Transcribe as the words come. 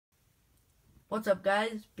What's up,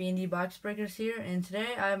 guys? B&D Box Breakers here, and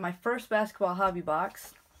today I have my first basketball hobby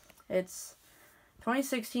box. It's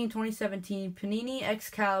 2016-2017 Panini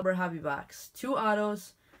Excalibur hobby box. 2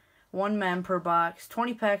 autos, 1 mem per box,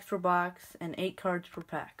 20 packs per box, and 8 cards per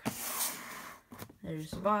pack.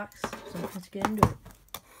 There's the box, so let's get into it.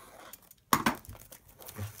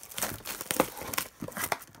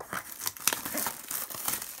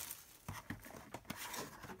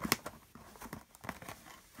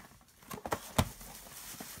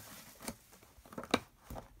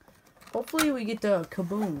 Hopefully we get the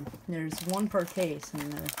kaboom. There's 1 per case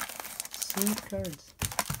and sweet cards.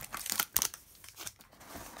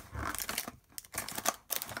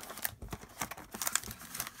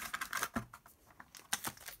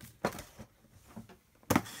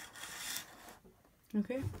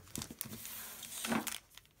 Okay.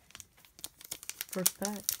 First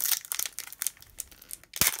pack.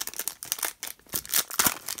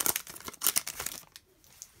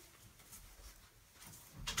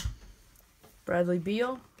 Bradley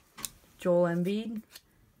Beal, Joel Embiid,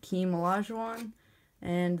 Keem Olajuwon,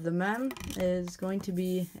 and the mem is going to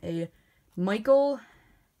be a Michael,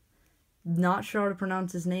 not sure how to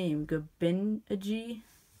pronounce his name, Gabinagi.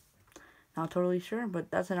 Not totally sure, but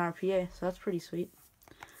that's an RPA, so that's pretty sweet.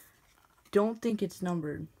 Don't think it's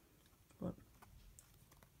numbered. But.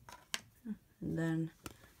 And then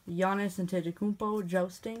Giannis Antetokounmpo,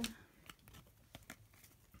 Jousting.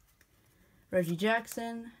 Reggie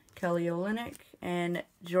Jackson, Kelly Olynyk, and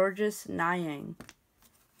Georges Niang.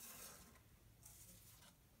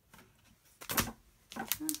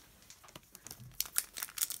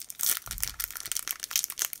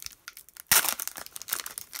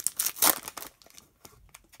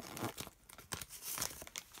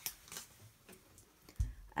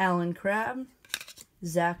 Alan Crabb,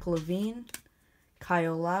 Zach LaVine,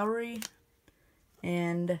 Kyle Lowry,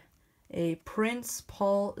 and a Prince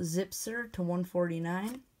Paul Zipser to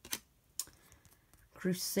 149.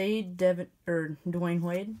 Crusade Dwayne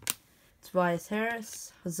Wade, Tobias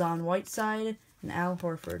Harris, Hassan Whiteside, and Al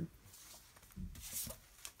Horford.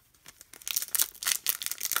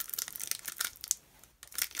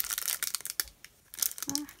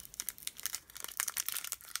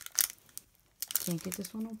 Can't get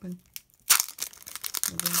this one open.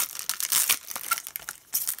 Okay.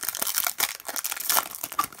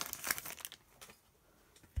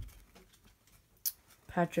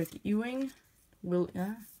 Patrick Ewing,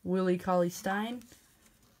 Willie Cauley-Stein,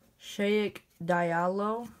 Sheikh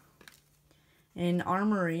Diallo, and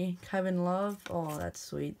Armory, Kevin Love. Oh, that's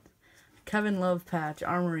sweet. Kevin Love patch,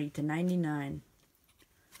 Armory to 99.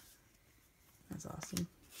 That's awesome.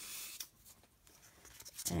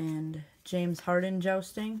 And James Harden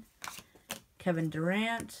Jousting, Kevin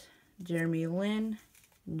Durant, Jeremy Lin,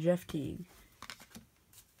 and Jeff Teague.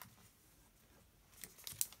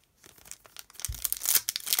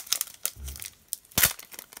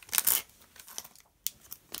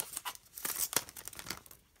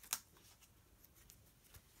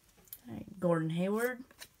 Gordon Hayward,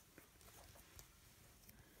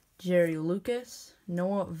 Jerry Lucas,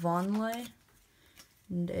 Noah Vonleh,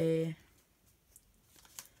 and a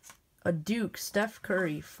Duke, Steph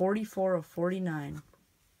Curry, 44 of 49.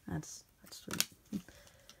 That's sweet.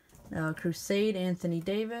 Crusade, Anthony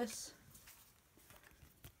Davis,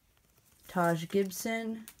 Taj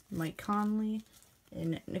Gibson, Mike Conley,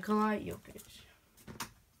 and Nikola Jokic.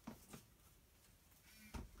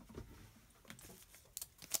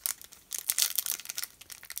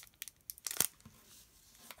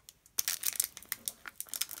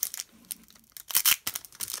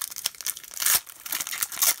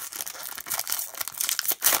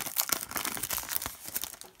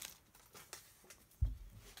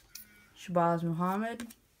 Shabazz Muhammad,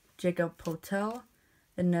 Jacob Poeltl,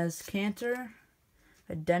 Enes Kanter,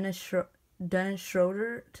 a Dennis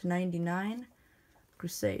Schroeder to 99,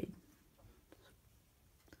 Crusade.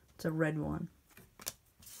 It's a red one.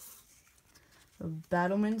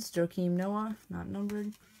 Battlements, Joakim Noah, not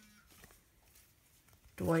numbered.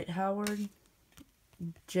 Dwight Howard,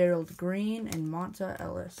 Gerald Green, and Monta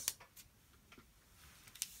Ellis.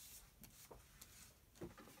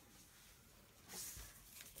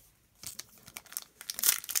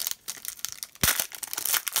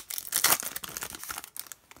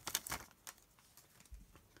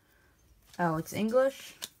 Alex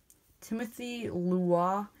English, Timothy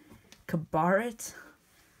Lua Cabaret,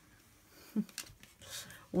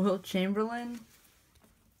 Will Chamberlain,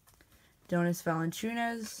 Jonas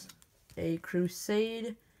Valanciunas, a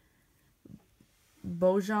Crusade,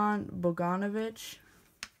 Bojan Bogdanovic,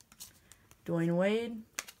 Dwayne Wade,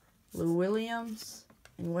 Lou Williams,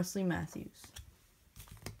 and Wesley Matthews.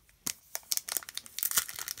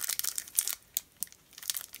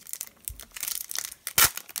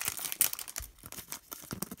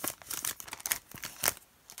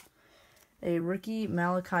 A rookie,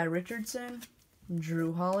 Malachi Richardson.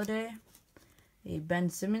 Drew Holiday. A Ben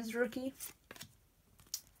Simmons rookie.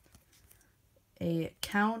 A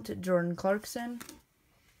Count, Jordan Clarkson.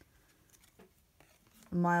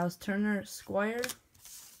 Miles Turner, Squire.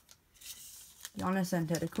 Giannis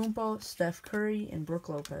Antetokounmpo, Steph Curry, and Brook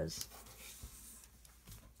Lopez.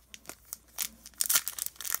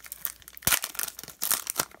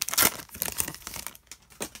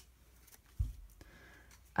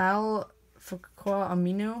 Al Fakwa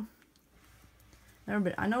Aminu.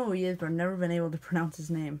 I know who he is, but I've never been able to pronounce his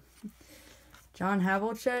name. John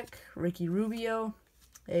Havlicek, Ricky Rubio,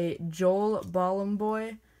 a Joel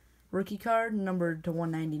Bolomboy rookie card, numbered to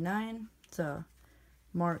 199. It's a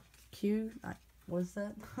Mark Q. What's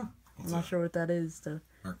that? I'm not sure what that is.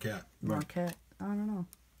 Marquette. Marquette. I don't know.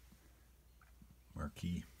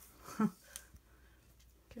 Marquee.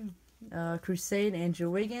 Okay. Crusade, Andrew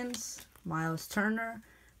Wiggins, Miles Turner,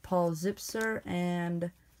 Paul Zipser, and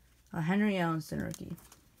Henry Allenson rookie.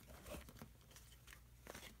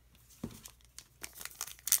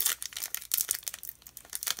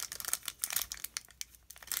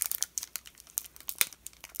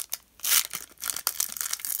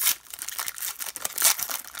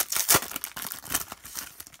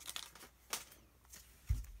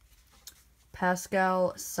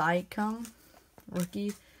 Pascal Siakam,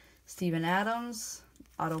 rookie. Steven Adams,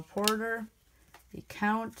 Otto Porter, a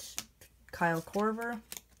Count, Kyle Korver,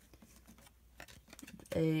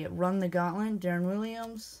 a Run the Gauntlet, Darren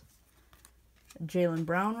Williams, Jaylen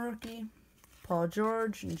Brown rookie, Paul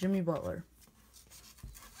George, and Jimmy Butler.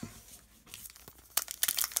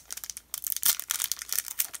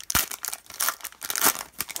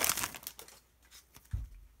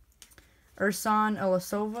 Ersan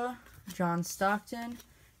Ilyasova, John Stockton,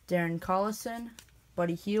 Darren Collison,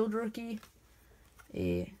 Buddy Hield rookie,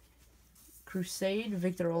 a Crusade,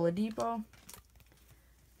 Victor Oladipo,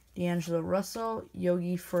 D'Angelo Russell,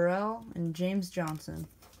 Yogi Ferrell, and James Johnson.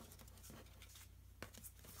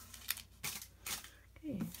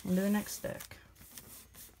 Okay, into the next deck.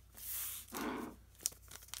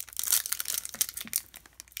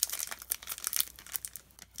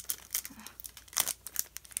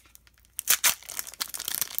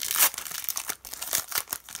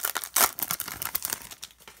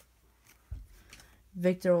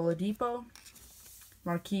 Victor Oladipo,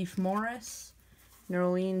 Markieff Morris,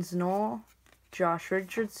 Nerlens Noel, Josh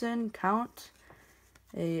Richardson, Count,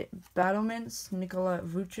 a Battlements, Nikola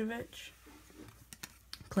Vucevic,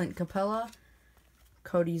 Clint Capella,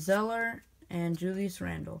 Cody Zeller, and Julius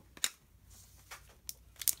Randle.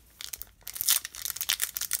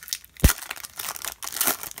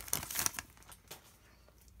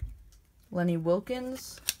 Lenny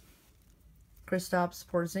Wilkins, Kristaps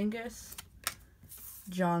Porzingis,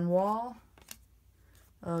 John Wall,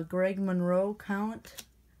 Greg Monroe, Count,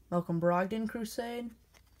 Malcolm Brogdon, Crusade.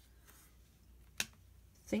 I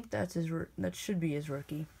think that should be his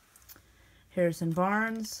rookie. Harrison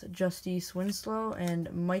Barnes, Justice Winslow,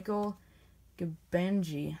 and Michael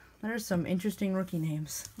Gabanji. There's some interesting rookie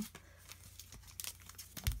names.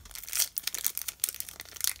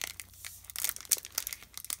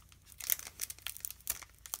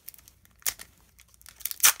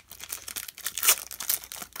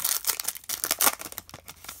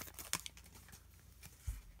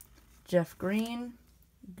 Jeff Green,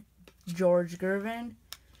 George Gervin,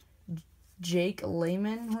 Jake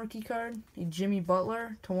Layman rookie card, a Jimmy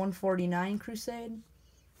Butler to 149 Crusade,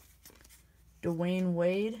 Dwayne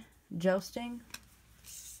Wade Jousting,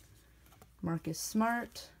 Marcus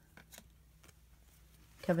Smart,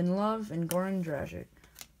 Kevin Love, and Goran Dragic.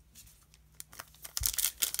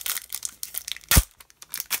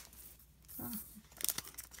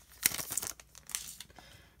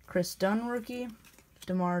 Chris Dunn rookie,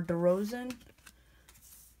 DeMar DeRozan,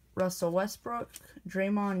 Russell Westbrook,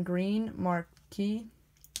 Draymond Green, Mark Key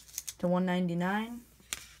to 199,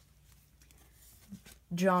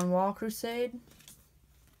 John Wall Crusade,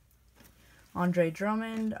 Andre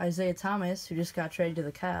Drummond, Isaiah Thomas, who just got traded to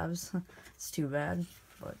the Cavs. It's too bad,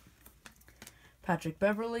 but Patrick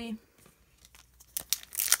Beverley,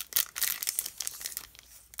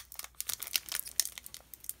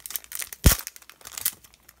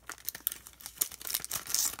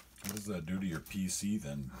 What does that do to your PC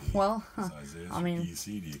then? well, I mean,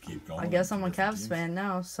 PC, do you keep going? I guess I'm a Cavs fan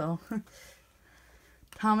now, so.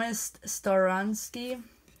 Thomas Staransky,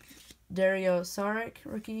 Dario Saric,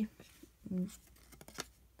 rookie.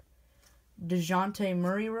 DeJounte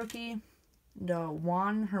Murray, rookie.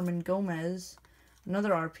 Juan Herman Gomez,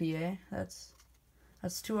 another RPA. That's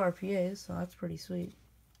 2 RPAs, so that's pretty sweet.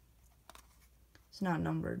 It's not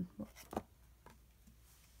numbered.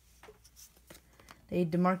 A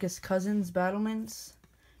DeMarcus Cousins Battlements,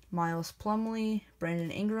 Miles Plumlee, Brandon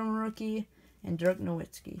Ingram rookie, and Dirk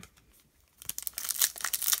Nowitzki.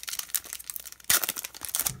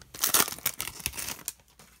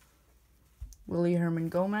 Willie Herman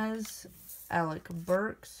Gomez, Alec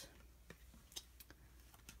Burks,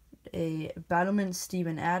 a Battlement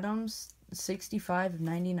Steven Adams,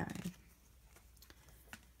 65/99.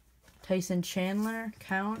 Tyson Chandler,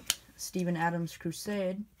 Count, Steven Adams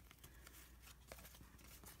Crusade,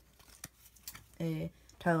 a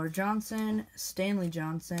Tyler Johnson, Stanley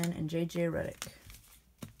Johnson, and J.J. Redick.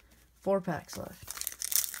 4 packs left.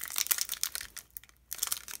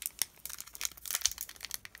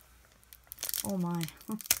 Oh my.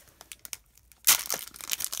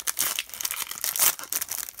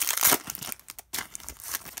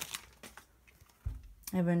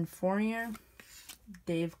 Evan Fournier,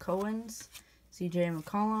 Dave Cowens, C.J.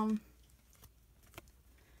 McCollum,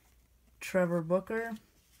 Trevor Booker,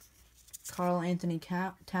 Carl Anthony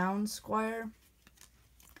Towns Squire,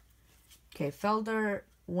 Kay Felder,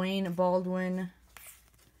 Wayne Baldwin,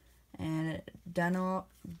 and Danilo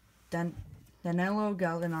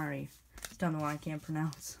Gallinari. Don't know why I can't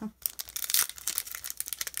pronounce.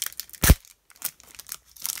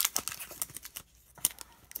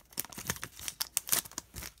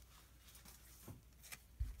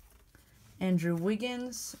 Andrew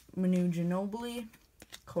Wiggins, Manu Ginobili,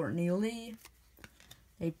 Courtney Lee,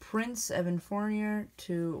 a Prince Evan Fournier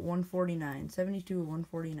to 149,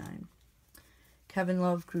 72/149. Kevin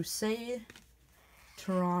Love Crusade,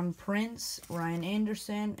 Teron Prince, Ryan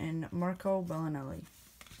Anderson, and Marco Bellinelli.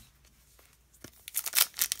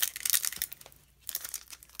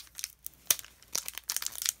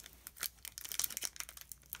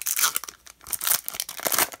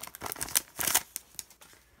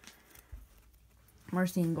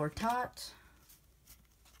 Marcin Gortat,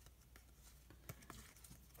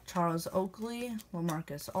 Charles Oakley,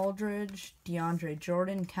 LaMarcus Aldridge, DeAndre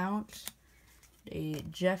Jordan Count, a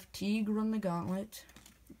Jeff Teague run the gauntlet,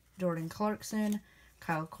 Jordan Clarkson,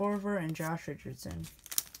 Kyle Korver, and Josh Richardson.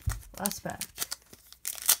 Last pack.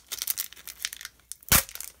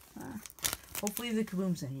 Hopefully the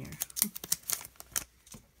Kaboom's in here.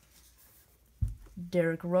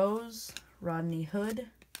 Derrick Rose, Rodney Hood,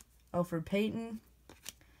 Alfred Payton,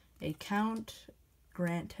 a Count,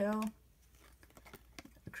 Grant Hill,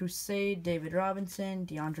 Crusade, David Robinson,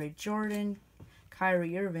 DeAndre Jordan,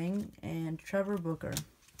 Kyrie Irving, and Trevor Booker.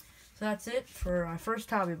 So that's it for our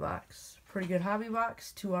first hobby box. Pretty good hobby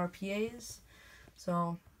box, 2 RPAs.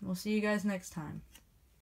 So we'll see you guys next time.